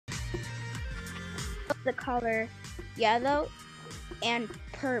the color yellow and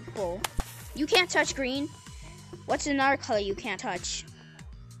purple. You can't touch green. What's another color you can't touch?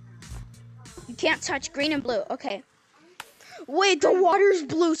 You can't touch green and blue. Okay. Wait, the water's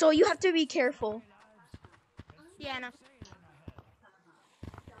blue, so you have to be careful. Yeah, no.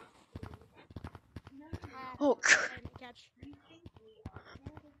 Oh, Catch.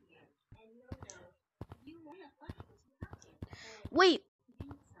 wait.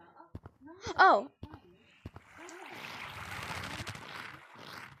 Oh.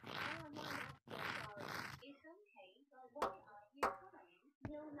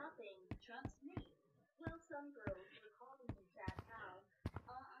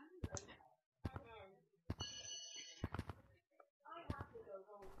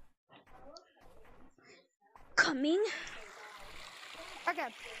 Coming. Okay,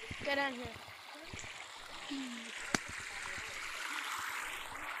 get in here.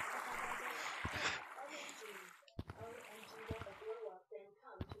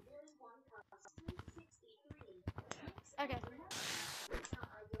 Okay.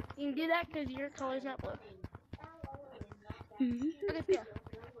 You can do that because your color's not blue. Okay, yeah.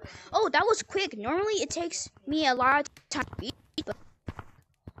 Oh, that was quick. Normally it takes me a lot of time. But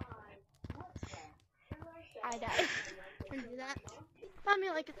I died. Can do that. Find me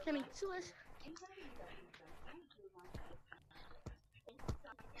like it's coming to us.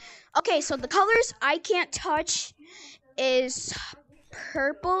 okay, so the colors I can't touch is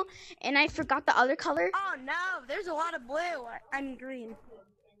purple, and I forgot the other color. Oh no, there's a lot of blue. I mean green.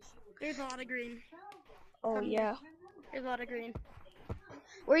 There's a lot of green. Oh yeah. There's a lot of green.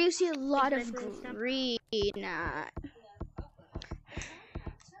 Where you see a lot of Green. green.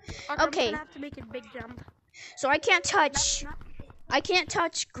 I'm Okay. gonna have to make a big jump. So I can't touch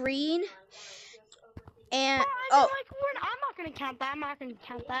green and I'm not gonna count that. I'm not gonna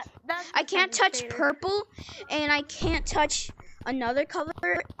count that. I can't touch purple, and I can't touch another color.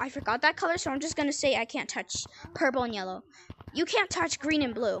 I forgot that color, so I'm just gonna say I can't touch purple and yellow. You can't touch green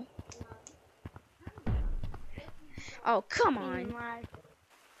and blue. Oh, come on.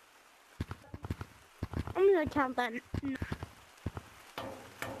 I'm gonna count that.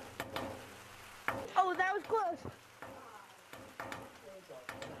 Oh, that was close.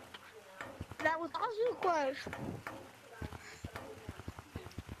 That was also close.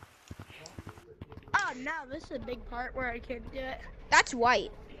 Oh no, this is a big part where I can't do it. That's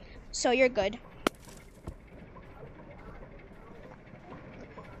white, so you're good.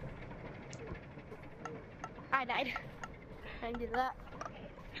 I died. I did that.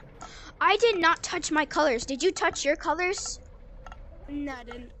 I did not touch my colors. Did you touch your colors? No, I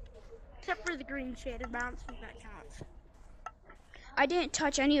didn't. Except for the green shaded bounce, if that counts. I didn't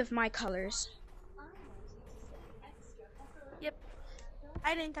touch any of my colors. Yep.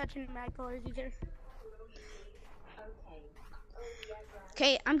 I didn't touch any of my colors either.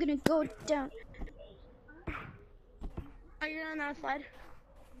 Okay, I'm gonna go down. Oh, you're on that slide?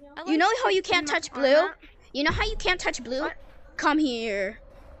 You know how you can't touch blue? You know how you can't touch blue? What? Come here.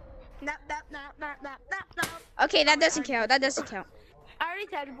 No. Okay, that doesn't count. That doesn't count. I already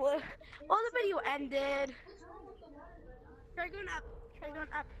touched blue. Well, the video ended. Try going up. Try going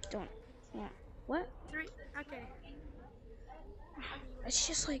up. Don't. Yeah. What? 3. Okay. It's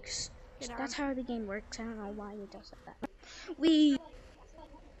just like Get that's on. how the game works. I don't know why it does like that. We.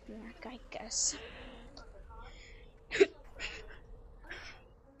 Yeah, I guess.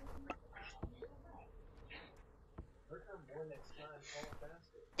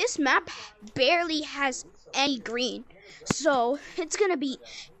 This map barely has any green, so it's gonna be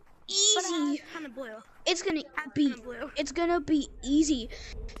easy. Kind of blue. It's gonna That's be kinda blue. it's gonna be easy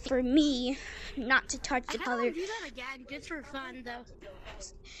for me not to touch the I color. want to do that again, just for fun, though.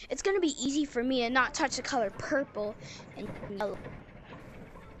 It's gonna be easy for me to not touch the color purple and yellow.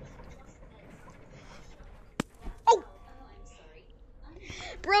 Oh,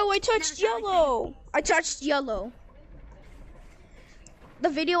 bro! I touched yellow. I touched yellow. The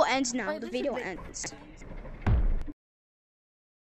video ends now. Wait, The this is video big. ends.